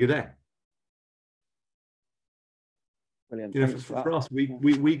 that was a pretty good day. Brilliant. For us,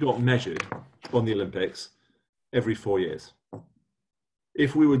 we got measured on the Olympics every 4 years.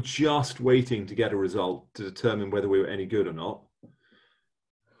 If we were just waiting to get a result to determine whether we were any good or not,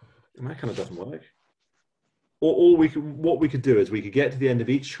 and that kind of doesn't work. Or what we could do is we could get to the end of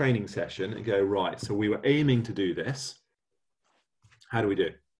each training session and go, right, so we were aiming to do this. How do we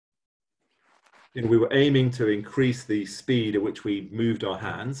do? We were aiming to increase the speed at which we moved our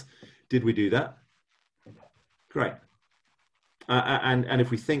hands. Did we do that? Great. And if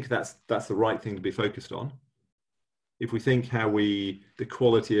we think that's the right thing to be focused on, if we think the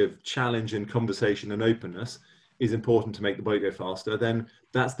quality of challenge and conversation and openness is important to make the boat go faster, then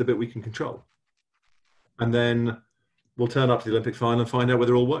that's the bit we can control. And then we'll turn up to the Olympic final and find out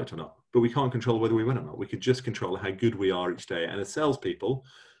whether it all worked or not. But we can't control whether we win or not. We could just control how good we are each day. And as salespeople,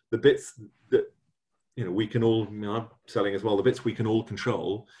 the bits that we can all, I'm selling as well, the bits we can all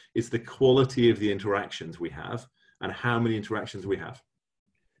control is the quality of the interactions we have and how many interactions we have.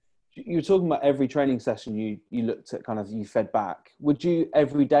 You were talking about every training session you looked at, kind of you fed back. Would you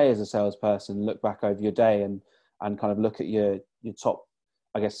every day as a salesperson look back over your day and kind of look at your top,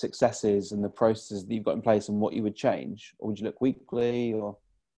 I guess, successes and the processes that you've got in place and what you would change? Or would you look weekly or?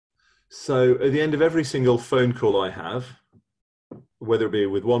 So at the end of every single phone call I have, whether it be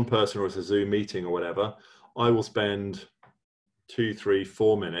with one person or it's a Zoom meeting or whatever, I will spend 2, 3,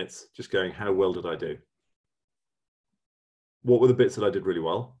 4 minutes just going, how well did I do? What were the bits that I did really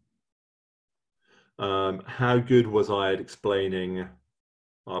well? How good was I at explaining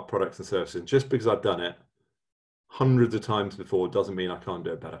our products and services? Just because I've done it hundreds of times before doesn't mean I can't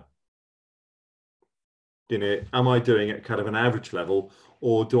do it better. You know, am I doing it kind of an average level,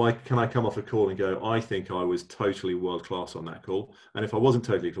 or can I come off a call and go, I think I was totally world class on that call, and if I wasn't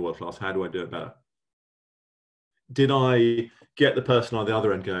totally world class, how do I do it better? Did I get the person on the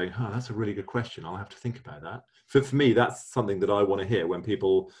other end going, oh, that's a really good question, I'll have to think about that? For me, that's something that I want to hear when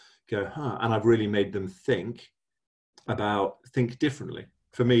people go, and I've really made them think differently.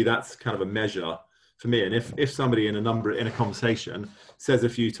 For me, that's kind of a measure for me. And if somebody in a conversation says a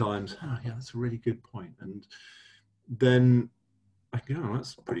few times, oh yeah, that's a really good point, and then I go, oh,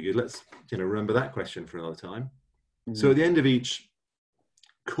 that's pretty good, let's remember that question for another time. Mm-hmm. So at the end of each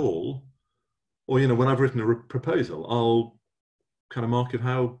call, or when I've written a proposal, I'll kind of mark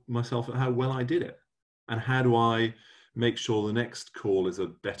myself at how well I did it, and how do I make sure the next call is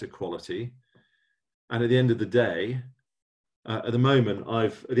of better quality. And at the end of the day, at the moment, I'll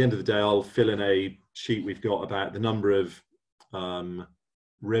fill in a sheet we've got about the number of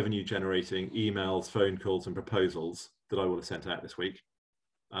revenue generating emails, phone calls, and proposals that I will have sent out this week.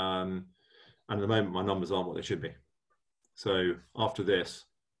 And at the moment, my numbers aren't what they should be. So after this,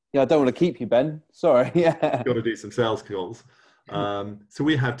 yeah, I don't want to keep you, Ben. Sorry. Yeah, got to do some sales calls. So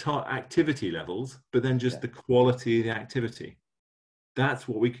we have activity levels, but then just the quality of the activity. That's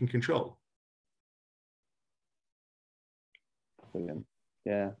what we can control. Brilliant.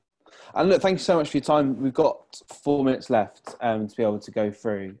 Yeah. And look, thank you so much for your time. We've got 4 minutes left to be able to go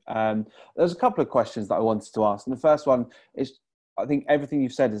through. There's a couple of questions that I wanted to ask. And the first one is, I think everything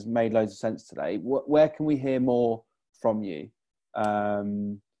you've said has made loads of sense today. Where can we hear more from you?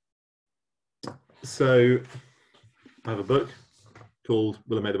 So I have a book called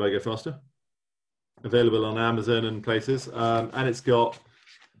Will I Make the Boat Go Faster? Available on Amazon and places. And it's got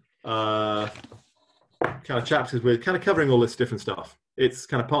kind of chapters with kind of covering all this different stuff. It's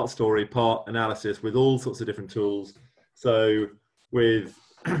kind of part story, part analysis with all sorts of different tools. So with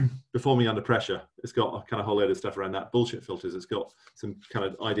performing under pressure, it's got a kind of whole load of stuff around that. Bullshit filters, it's got some kind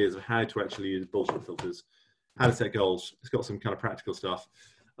of ideas of how to actually use bullshit filters, how to set goals. It's got some kind of practical stuff.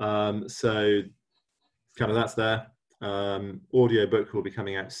 So kind of that's there. Audio book will be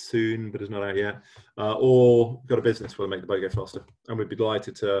coming out soon, but it's not out yet. Or got a business where I make the boat go faster, and we'd be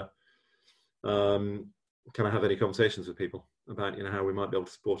delighted to kind of have any conversations with people about how we might be able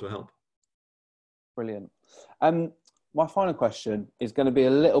to support or help. Brilliant. My final question is going to be a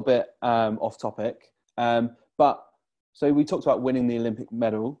little bit off topic, but so we talked about winning the Olympic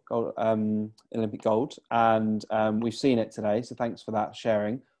medal, Olympic gold, and we've seen it today. So thanks for that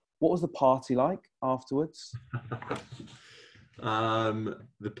sharing. What was the party like afterwards? The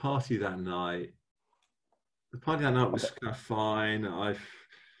party that night was kind of fine. I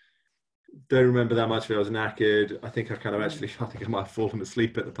don't remember that much of it. I was knackered. I think I might have fallen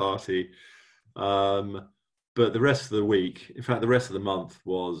asleep at the party. But the rest of the week, in fact, the rest of the month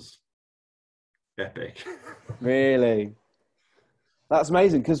was epic. Really? That's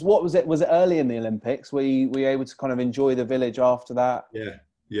amazing. Because what was it? Was it early in the Olympics? Were you able to kind of enjoy the village after that?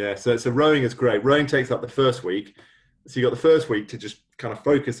 Yeah. So rowing is great. Rowing takes up the first week. So you got the first week to just kind of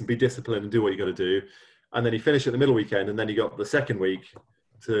focus and be disciplined and do what you got to do. And then you finish at the middle weekend, and then you got the second week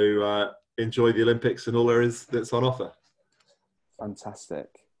to enjoy the Olympics and all there is that's on offer. Fantastic.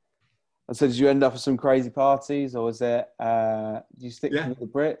 And so did you end up with some crazy parties, or was it, did you stick with the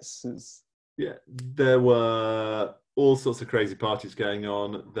Brits? Yeah, there were all sorts of crazy parties going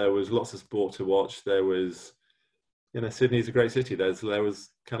on. There was lots of sport to watch. There was, Sydney's a great city. There was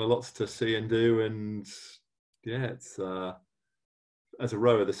kind of lots to see and do. And yeah, it's, as a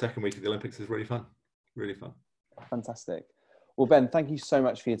rower, the second week of the Olympics is really fun. Really fun. Fantastic. Well, Ben, thank you so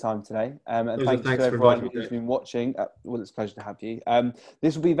much for your time today. And thanks to everyone who's been watching. Well, it's a pleasure to have you.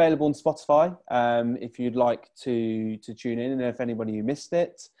 This will be available on Spotify if you'd like to tune in. And if anybody who missed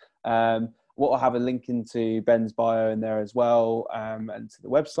it, we'll have a link into Ben's bio in there as well, and to the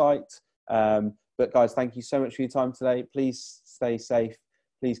website. But guys, thank you so much for your time today. Please stay safe.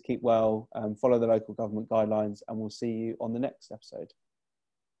 Please keep well. Follow the local government guidelines, and we'll see you on the next episode.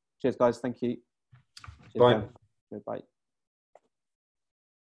 Cheers, guys. Thank you. Cheers, bye. Ben. Bye.